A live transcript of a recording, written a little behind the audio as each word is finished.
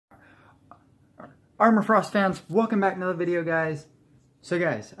PaytonFrost fans, welcome back to another video, guys. So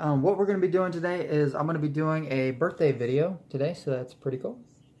guys, what we're going to be doing today is I'm going to be doing a birthday video today, so that's pretty cool.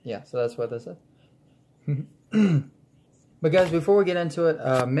 Yeah, so that's what this is. But guys, before we get into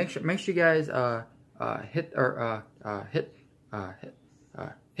it, make sure you guys hit the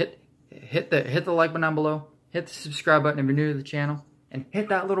like button down below, hit the subscribe button if you're new to the channel, and hit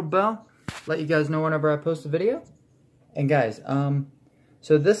that little bell. Let you guys know whenever I post a video. And guys,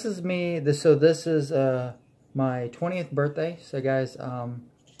 so this is me. This is my 20th birthday. So guys,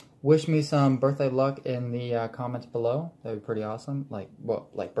 wish me some birthday luck in the comments below. That'd be pretty awesome. Like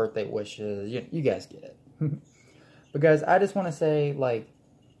birthday wishes. You guys get it. But guys, I just want to say, like,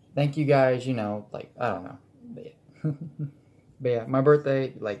 thank you guys. You know, like, I don't know. But yeah. But yeah, my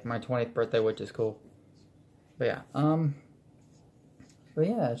birthday, like my 20th birthday, which is cool. But yeah, but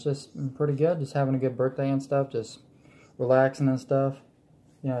yeah, it's just pretty good. Just having a good birthday and stuff. Just relaxing and stuff.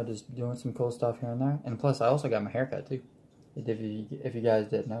 You know, just doing some cool stuff here and there. And plus, I also got my haircut too. If you guys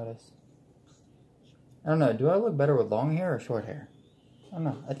did notice. I don't know. Do I look better with long hair or short hair? I don't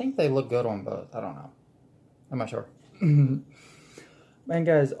know. I think they look good on both. I don't know. I'm not sure. And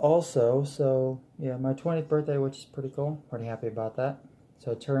guys, also, so yeah, my 20th birthday, which is pretty cool. Pretty happy about that.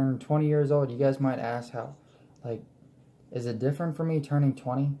 So I turned 20 years old. You guys might ask how, like, is it different for me turning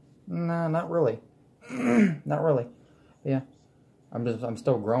 20? Nah, not really. Not really. Yeah. I'm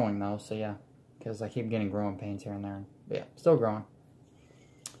still growing though, so yeah. Because I keep getting growing pains here and there. But yeah, still growing.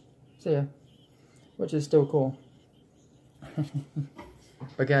 So yeah. Which is still cool.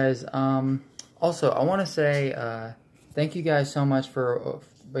 But guys, also I want to say thank you guys so much for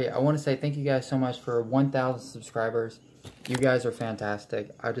I want to say thank you guys so much for 1,000 subscribers. You guys are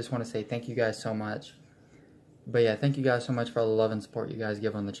fantastic. I just want to say thank you guys so much. But yeah, thank you guys so much for all the love and support you guys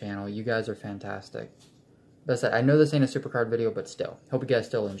give on the channel. You guys are fantastic. That's it. I know this ain't a supercard video, but still, hope you guys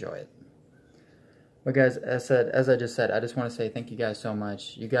still enjoy it. But guys, as I just said, I just want to say thank you guys so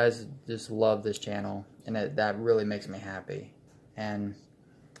much. You guys just love this channel, and that really makes me happy. And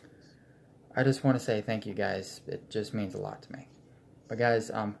I just want to say thank you guys. It just means a lot to me. But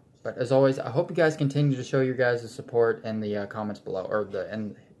guys, but as always, I hope you guys continue to show your guys' support in the comments below,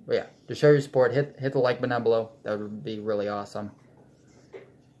 but yeah, to show your support, hit the like button down below. That would be really awesome.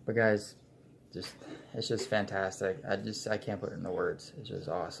 But guys, it's just fantastic. I can't put it into words. It's just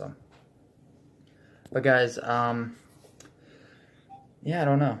awesome. But guys, yeah, I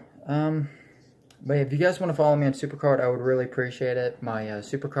don't know. But if you guys want to follow me on Supercard, I would really appreciate it. My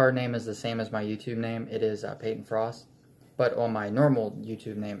Supercard name is the same as my YouTube name. It is PaytonFrost. But on my normal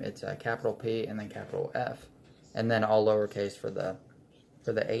YouTube name, it's capital P and then capital F, and then all lowercase for the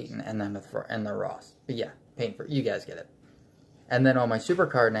 8 and then the Ross. But yeah, PaytonFrost. You guys get it. And then on my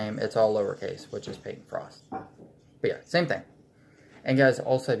Supercard name, it's all lowercase, which is PaytonFrost. But yeah, same thing. And guys,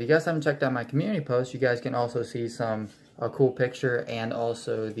 also, if you guys haven't checked out my community post, you guys can also see a cool picture and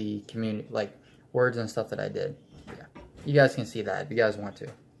also the community, like, words and stuff that I did. Yeah, you guys can see that if you guys want to.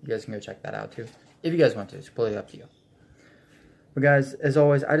 You guys can go check that out too. If you guys want to, it's completely up to you. But guys, as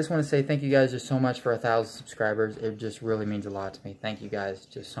always, I just want to say thank you guys just so much for 1,000 subscribers. It just really means a lot to me. Thank you guys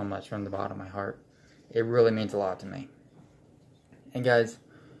just so much from the bottom of my heart. It really means a lot to me. And guys,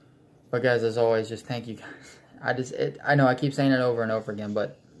 as always, just thank you guys. I know I keep saying it over and over again,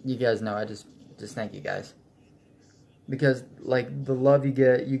 but you guys know I just thank you guys. Because, like, the love you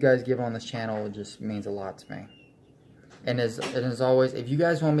guys give on this channel just means a lot to me. And as always, if you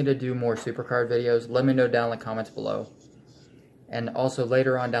guys want me to do more Supercard videos, let me know down in the comments below. And also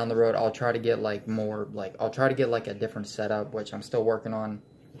later on down the road, I'll try to get like I'll try to get like a different setup, which I'm still working on.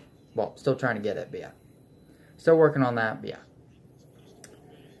 Well, still trying to get it, but yeah. Still working on that, but yeah.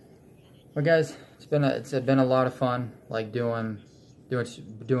 But guys, it's been a lot of fun, like doing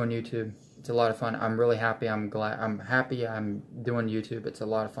YouTube. It's a lot of fun. I'm really happy. I'm happy I'm doing YouTube. It's a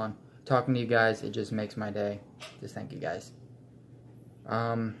lot of fun. Talking to you guys, it just makes my day. Just thank you guys.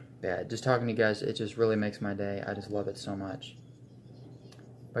 Yeah, just talking to you guys, it just really makes my day. I just love it so much.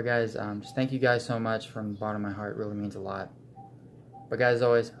 But guys, just thank you guys so much from the bottom of my heart. It really means a lot. But guys, as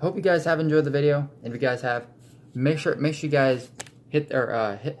always, hope you guys have enjoyed the video. And if you guys have, make sure you guys hit the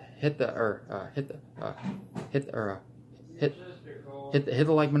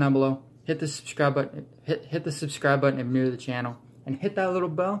like button down below. Hit the subscribe button. Hit the subscribe button if you're new to the channel, and hit that little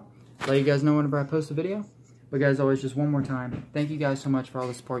bell. Let you guys know whenever I post a video. But guys, always, just one more time, thank you guys so much for all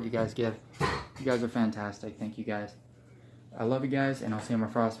the support you guys give. You guys are fantastic. Thank you guys. I love you guys, and I'll see you, my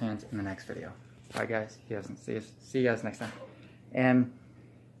Frost fans, in the next video. Bye guys. See you guys next time. And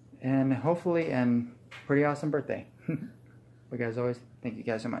hopefully, pretty awesome birthday. But guys, always, thank you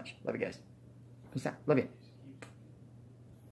guys so much. Love you guys. Peace out. Love you.